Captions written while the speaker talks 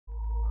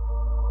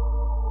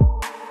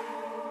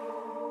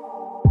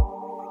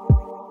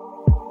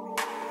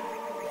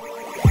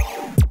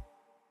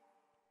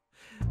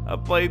I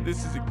played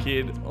this as a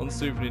kid on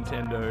Super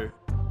Nintendo.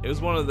 It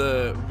was one of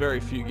the very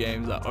few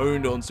games I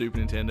owned on Super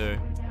Nintendo,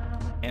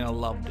 and I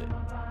loved it.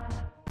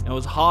 And it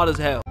was hard as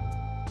hell.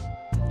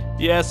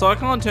 Yeah, so I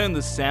can't turn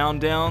the sound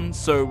down,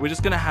 so we're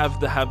just gonna have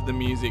the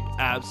music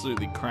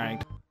absolutely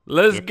cranked.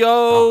 Let's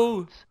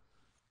go!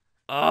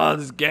 Ah,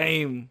 this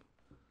game.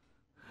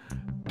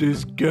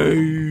 This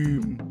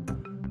game.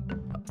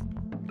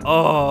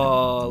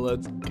 Oh,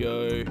 let's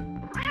go.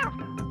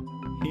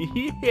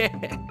 Yeah.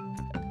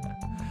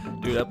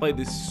 Dude, I played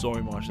this so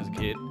much as a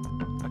kid.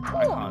 I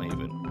can't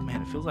even.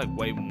 Man, it feels like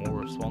way more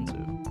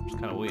responsive. It's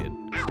kind of weird.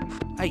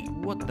 Hey,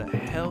 what the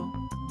hell?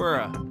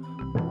 Bruh.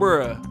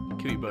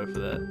 Kill you both for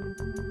that.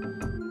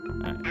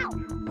 Alright.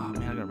 Oh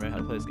man, I gotta remember how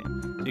to play this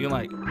game. So you can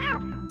like,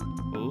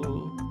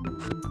 ooh.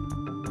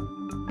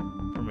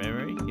 From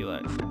memory, you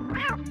like,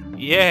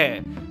 yeah.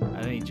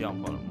 And then you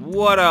jump on him.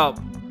 What up?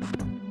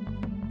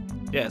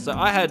 Yeah, so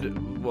I had,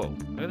 whoa,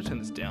 I gotta turn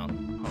this down.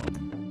 Hold on.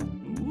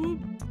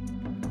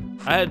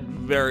 I had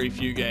very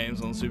few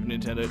games on Super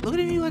Nintendo. Look at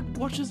him, he like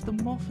watches the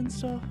moth and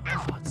stuff.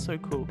 Oh, it's so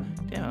cool.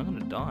 Damn, I'm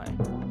gonna die.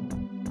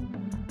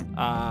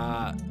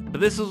 But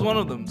this was one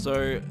of them.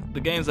 So the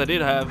games I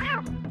did have,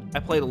 I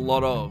played a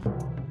lot of.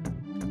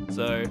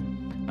 So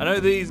I know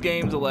these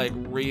games are like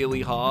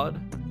really hard,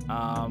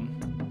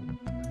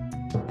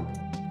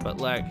 but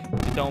like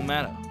it don't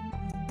matter.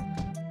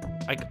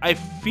 I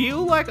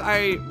feel like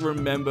I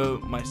remember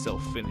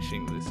myself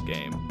finishing this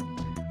game,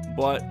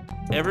 but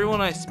everyone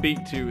I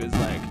speak to is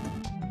like,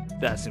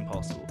 that's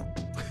impossible.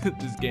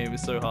 This game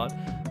is so hard.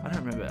 I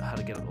don't remember how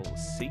to get all the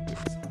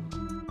secrets.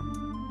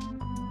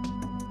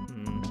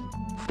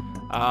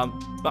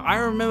 But I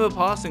remember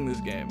passing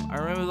this game. I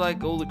remember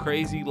like all the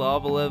crazy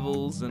lava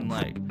levels and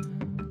like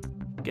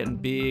getting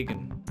big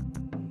and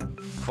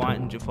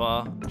fighting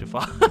Jafar.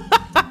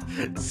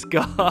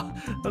 Scar.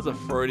 That's a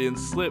Freudian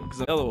slip because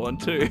the other one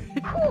too.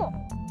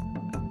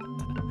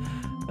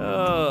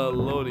 Oh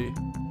lordy.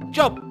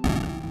 Jump!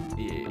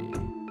 Yeah.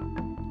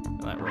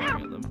 I like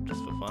rolling at them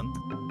just for fun.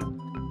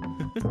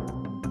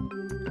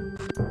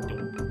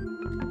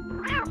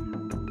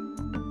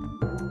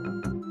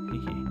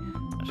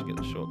 I should get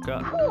the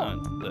shortcut.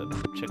 The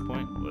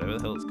checkpoint, whatever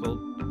the hell it's called.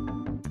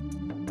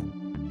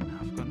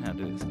 I've forgotten how to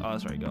do this. Oh,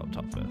 that's right, go up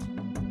top first.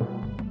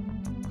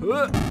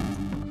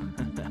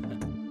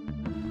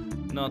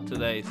 Not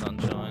today,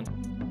 sunshine.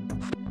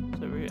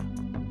 It's over here.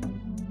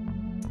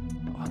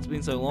 Oh, it's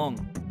been so long.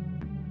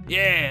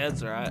 Yeah,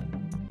 that's right.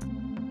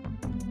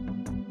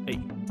 Hey.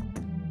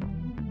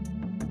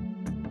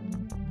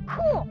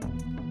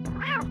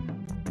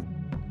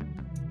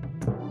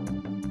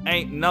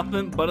 Ain't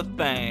nothing but a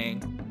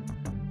thing.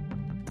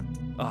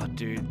 Oh,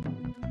 dude.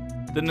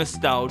 The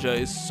nostalgia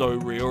is so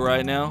real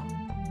right now.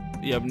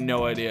 You have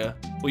no idea.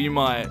 Well, you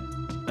might.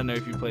 I don't know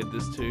if you played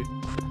this too.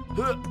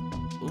 Ooh,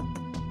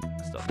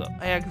 I stopped up.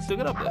 Hey, I can still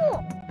get up there.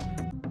 What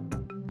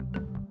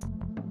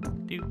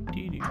are you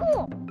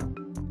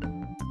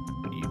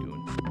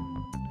doing?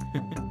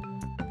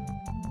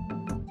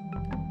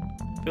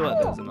 I feel like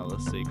there's another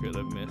secret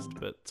I've missed,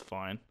 but it's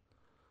fine.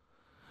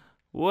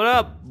 What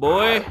up,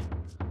 boy?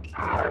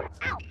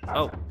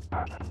 Oh.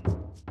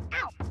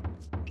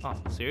 Oh,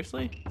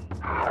 seriously?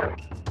 Oh,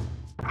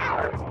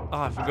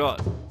 I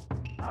forgot.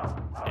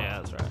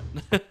 Yeah, that's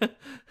right.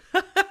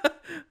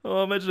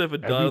 Oh, imagine if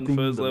it died on the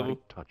first level.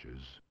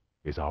 Touches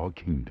is our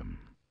kingdom.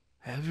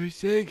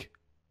 Everything?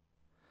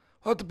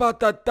 What about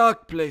that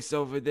dark place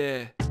over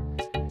there?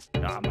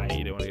 Nah, mate,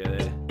 you don't want to go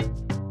there.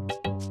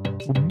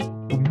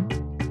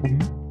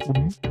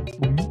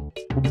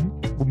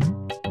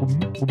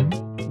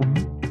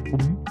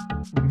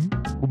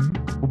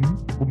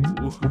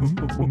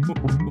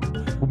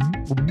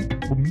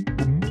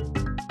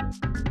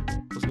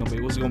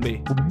 What's it gonna be?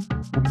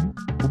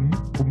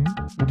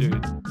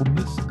 Dude,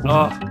 this.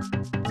 Oh.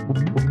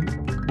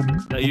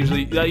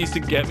 That used to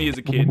get me as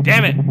a kid.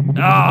 Damn it!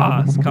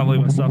 Ah, I can't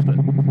believe I stopped it.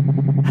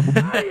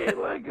 I ate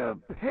like a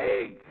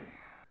pig.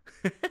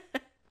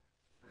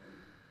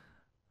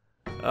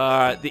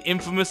 Alright, the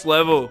infamous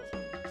level.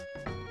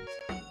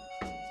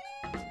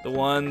 The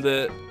one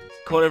that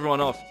caught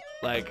everyone off.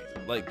 Like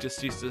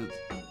just used to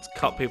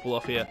cut people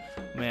off here.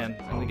 Man,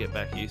 I'm gonna get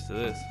back used to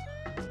this.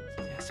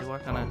 Yeah, see why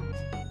can't I?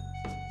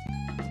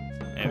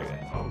 There we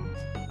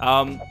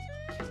go.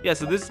 Yeah,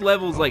 so this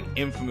level's like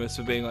infamous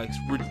for being like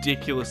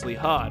ridiculously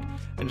hard,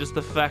 and just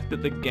the fact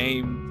that the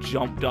game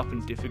jumped up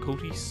in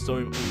difficulty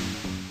so.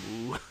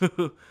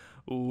 Ooh.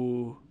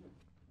 Ooh.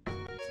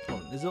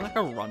 Oh, is there like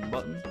a run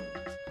button?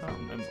 I can't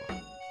remember.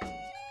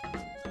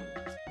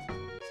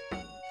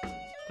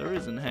 There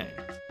isn't, hey.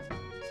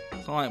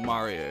 It's not like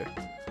Mario.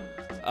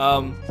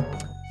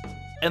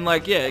 And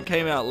like, yeah, it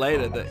came out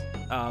later that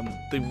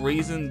the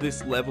reason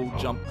this level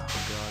jumped. Oh god.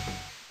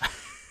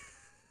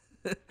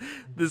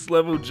 This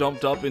level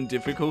jumped up in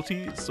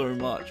difficulty so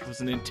much was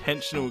an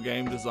intentional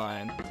game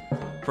design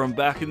from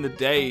back in the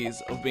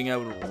days of being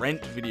able to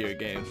rent video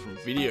games from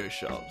video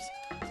shops,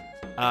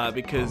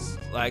 because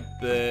like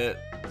the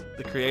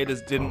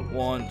creators didn't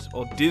want,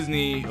 or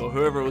Disney or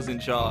whoever was in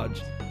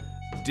charge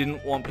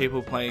didn't want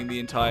people playing the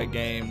entire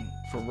game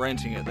for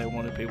renting it. They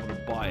wanted people to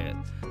buy it.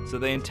 So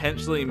they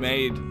intentionally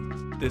made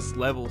this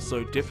level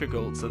so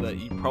difficult so that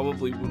you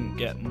probably wouldn't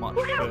get much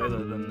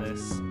further than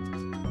this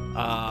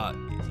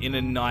in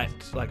a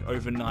night, like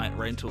overnight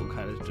rental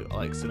kind of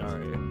like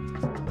scenario.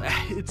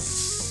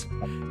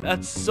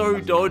 That's so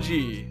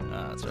dodgy.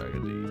 Sorry, I gotta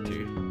do you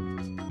too.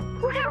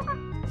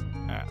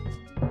 Alright.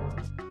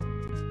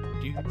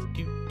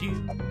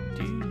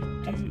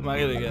 Am I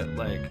gonna get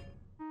like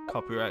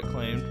copyright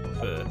claimed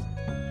for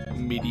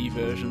MIDI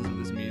versions of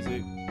this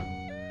music?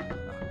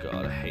 Oh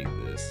god, I hate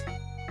this.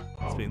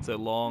 It's been so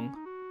long.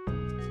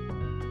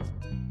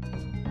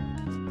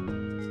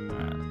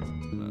 Alright,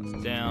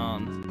 that's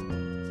down.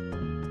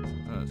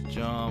 Let's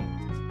jump.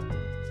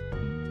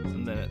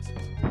 And then it's...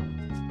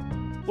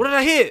 What did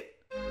I hit?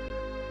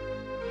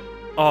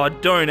 Oh,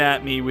 don't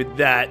at me with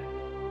that.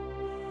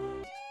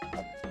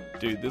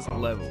 Dude, this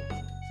level.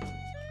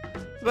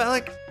 But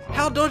like,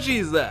 how dodgy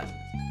is that?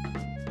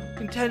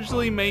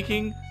 Intentionally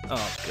making...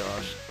 Oh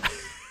gosh.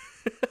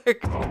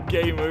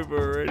 Game over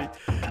already.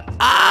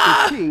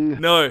 Ah! The king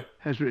No.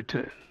 has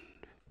returned.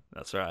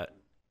 That's right.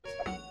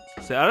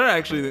 So I don't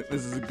actually think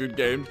this is a good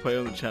game to play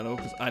on the channel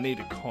because I need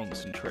to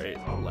concentrate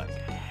like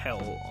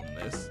hell on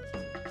this.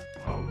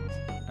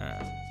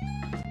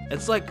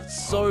 It's like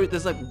so,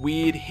 there's like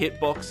weird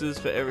hitboxes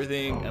for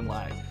everything and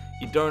like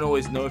you don't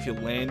always know if you're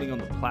landing on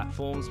the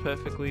platforms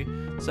perfectly.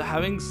 So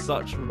having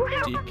such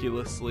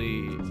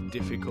ridiculously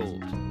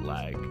difficult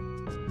like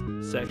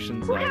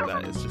sections like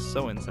that is just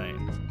so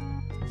insane.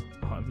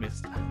 Oh, I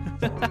missed.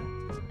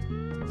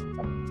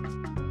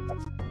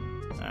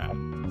 Alright.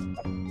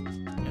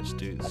 Let's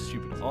do the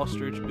stupid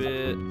ostrich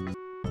bit.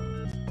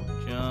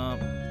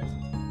 Jump.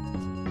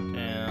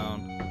 Down.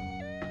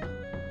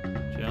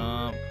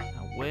 Jump.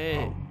 Now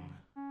where?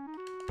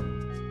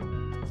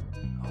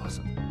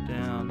 Awesome.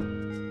 Down.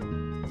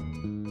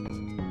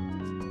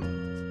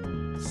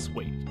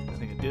 Sweet. I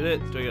think I did it.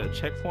 Do I get a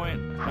checkpoint?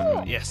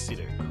 Yes, you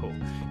do. Cool.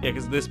 Yeah,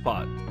 because this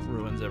part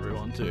ruins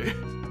everyone too.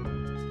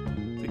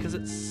 Because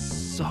it's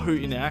so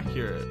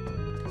inaccurate.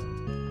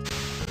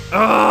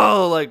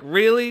 Oh, like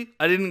really?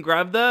 I didn't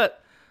grab that?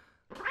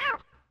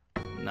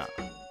 No.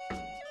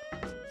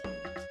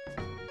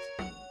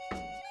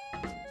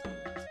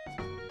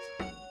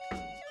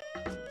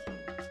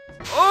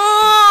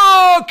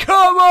 Oh,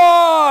 come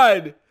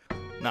on!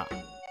 Nah.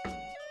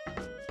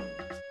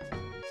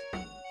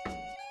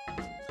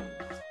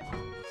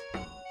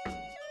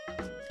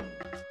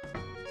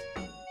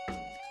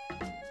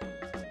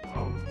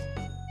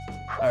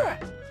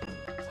 Alright.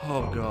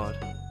 Oh god.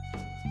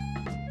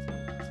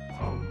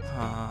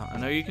 I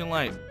know you can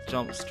like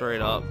jump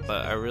straight up,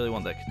 but I really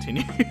want that to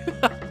continue.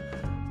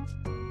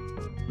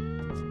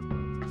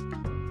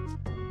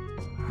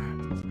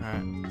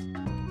 Alright.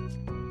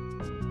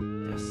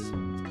 Yes.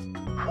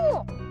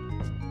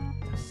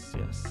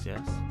 Yes, yes,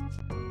 yes.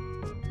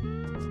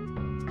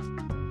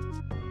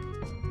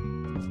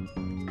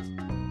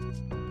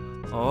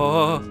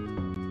 Oh.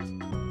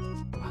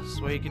 I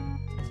swear you can.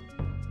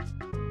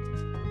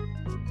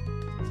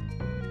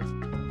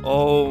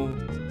 Oh.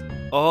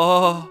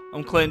 Oh,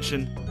 I'm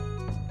clenching.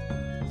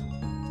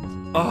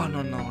 Oh,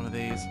 no, not one of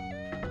these.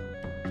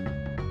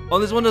 Oh,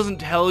 this one doesn't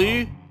tell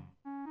you?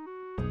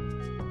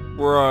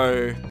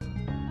 Bro.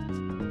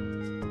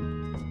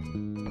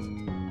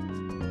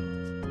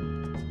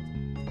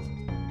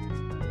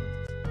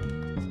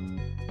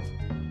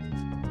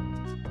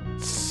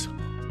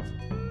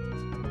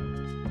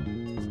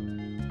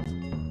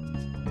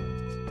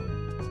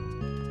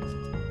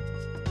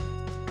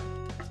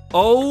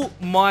 Oh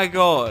my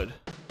god.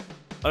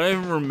 I don't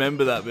even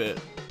remember that bit.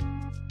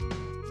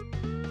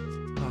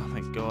 Oh,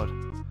 thank god.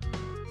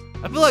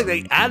 I feel like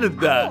they added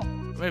that.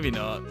 Maybe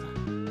not.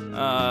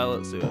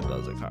 Let's see what it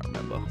does. I can't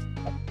remember.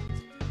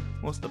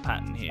 What's the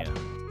pattern here?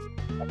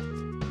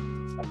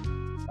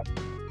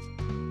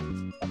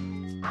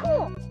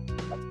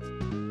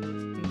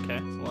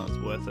 Okay, well it's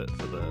worth it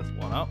for the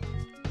one up.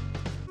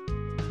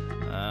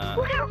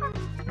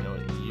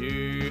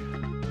 You.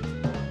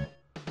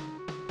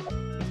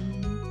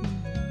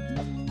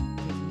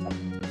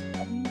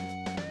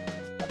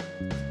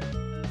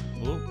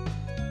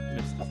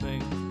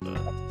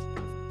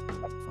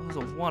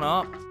 One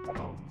up.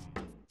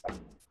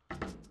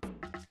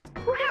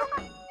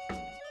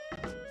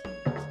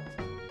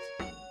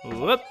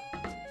 Whoop.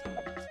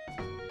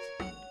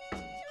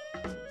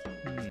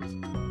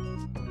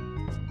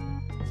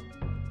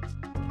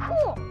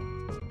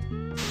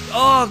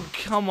 Oh,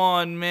 come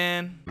on,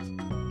 man.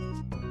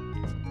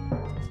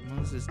 What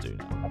does this do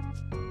now?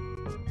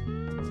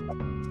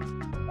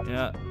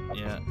 Yeah,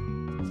 yeah.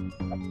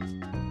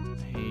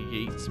 He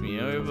yeets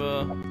me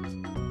over.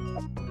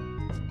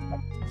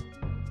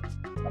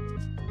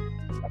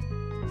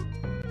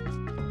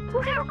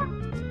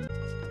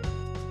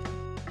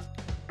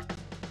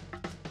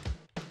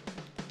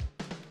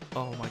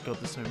 Oh my god,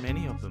 there's so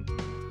many of them.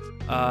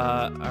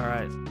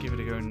 Alright, give it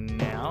a go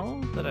now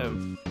that I've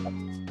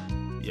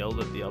yelled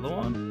at the other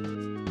one.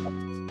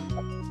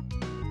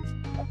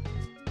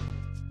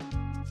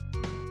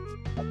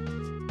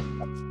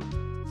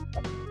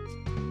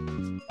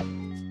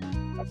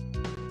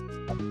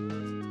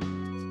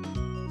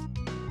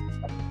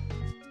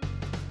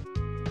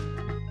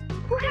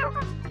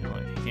 You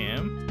like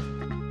him?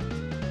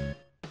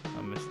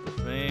 I missed the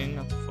thing.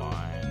 That's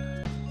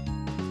fine.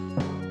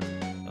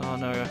 Oh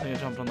no, I think I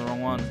jumped on the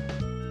wrong one.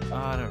 Oh,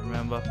 I don't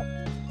remember.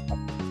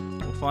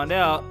 We'll find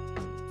out.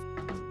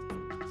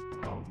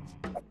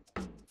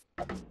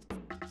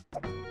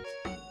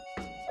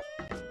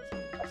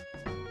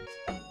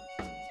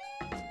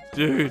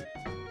 Dude.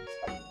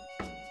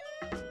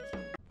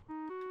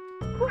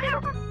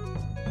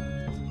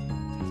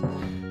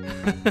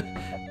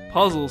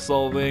 Puzzle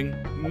solving.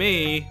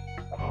 Me.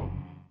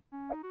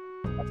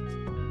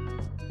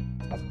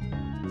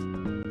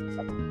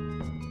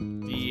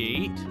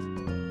 Yeet.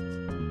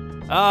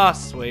 Ah,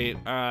 sweet.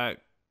 Alright.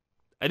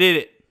 I did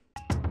it.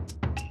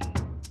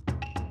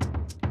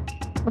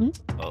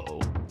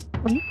 Uh-oh.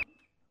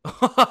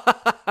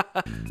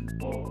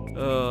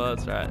 Oh,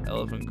 that's right.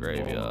 Elephant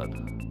graveyard.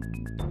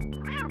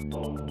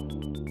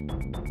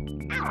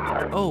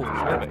 Oh,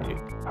 forgot about you.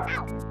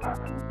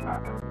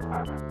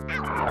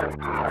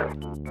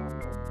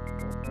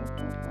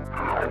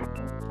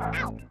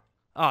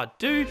 Oh,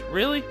 dude,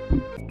 really?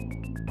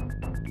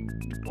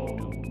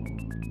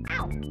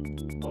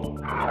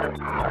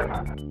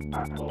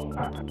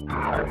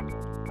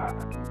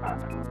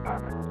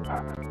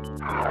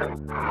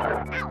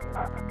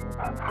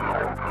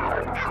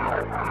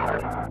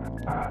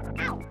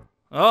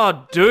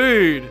 Oh,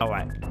 dude! Oh,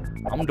 wait.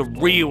 I'm the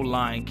real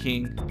Lion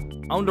King.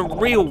 I'm the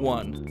real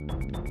one.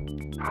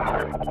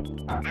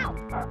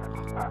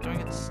 Don't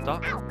get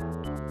stuck.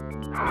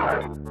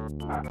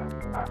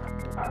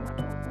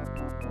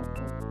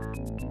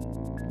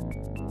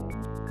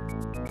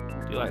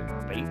 Do you like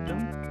bait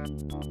them?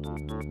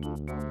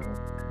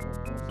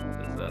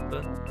 Is that the...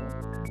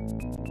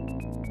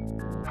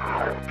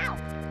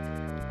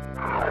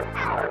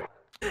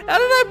 How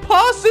did I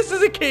pass this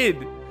as a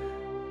kid?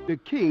 The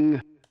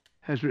king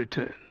has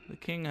returned. The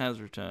king has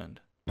returned.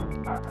 Let's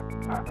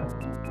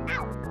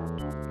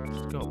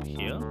go up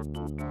here.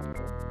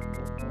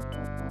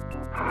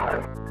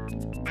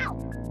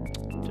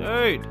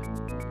 Dude!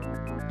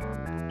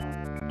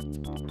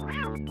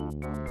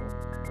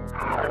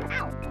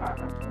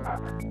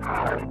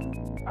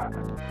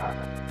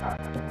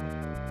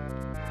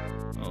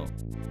 Oh,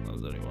 that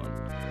was only one.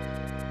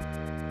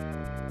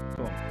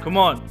 Come on, come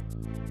on!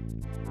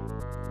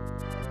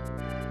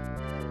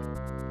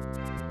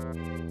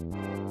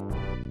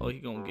 Oh, he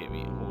gonna get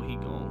me. Oh, he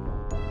gonna.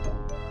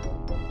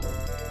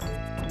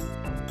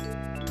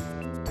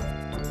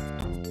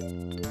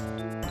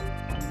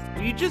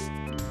 You just...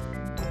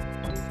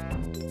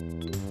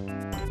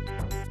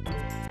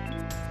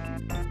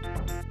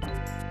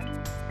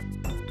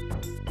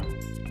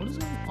 What is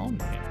going on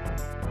here?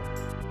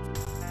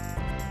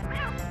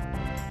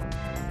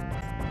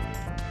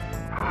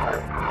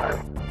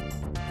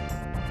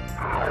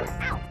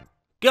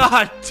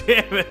 God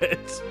damn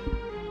it!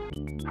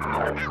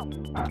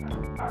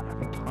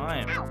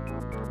 Time.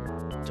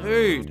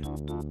 Dude!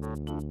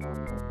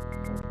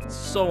 It's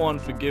so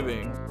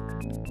unforgiving.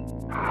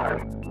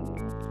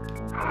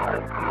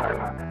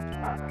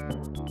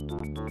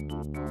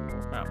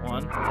 That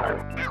one.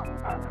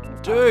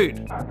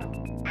 Dude!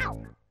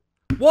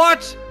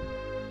 What?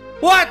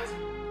 What?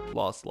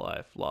 Lost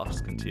life.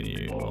 Laughs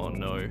continue. Oh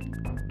no.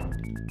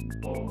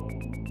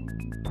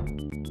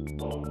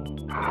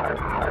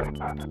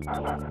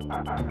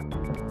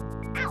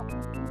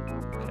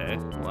 Okay,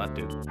 well that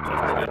was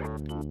good.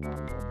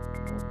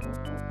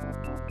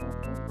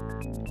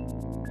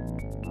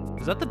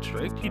 Is that the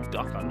trick? You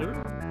duck under it?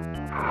 Oh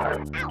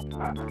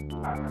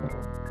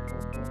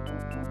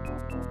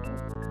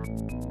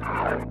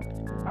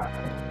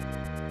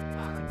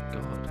my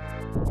god.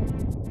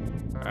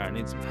 Alright, I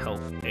need some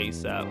health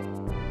ASAP.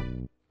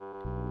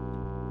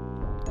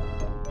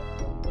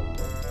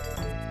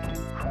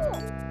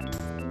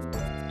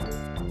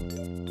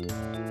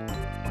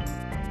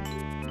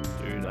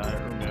 Dude, I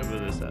don't remember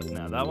this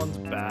now. That one's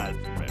bad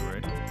from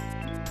memory.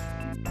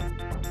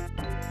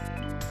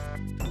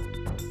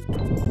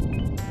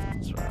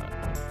 That's right.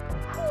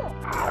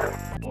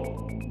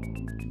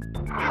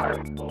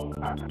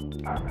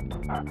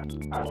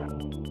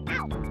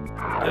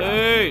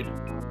 Dude!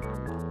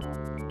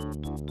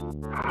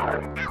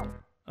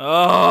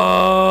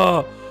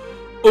 Oh!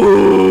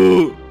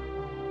 Ooh!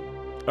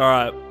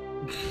 Alright.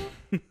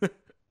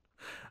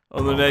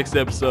 On the next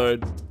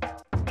episode,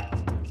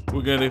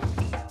 we're gonna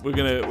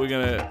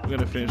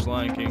finish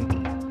Lion King.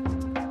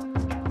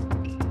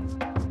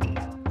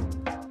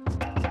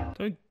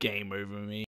 Don't game over me.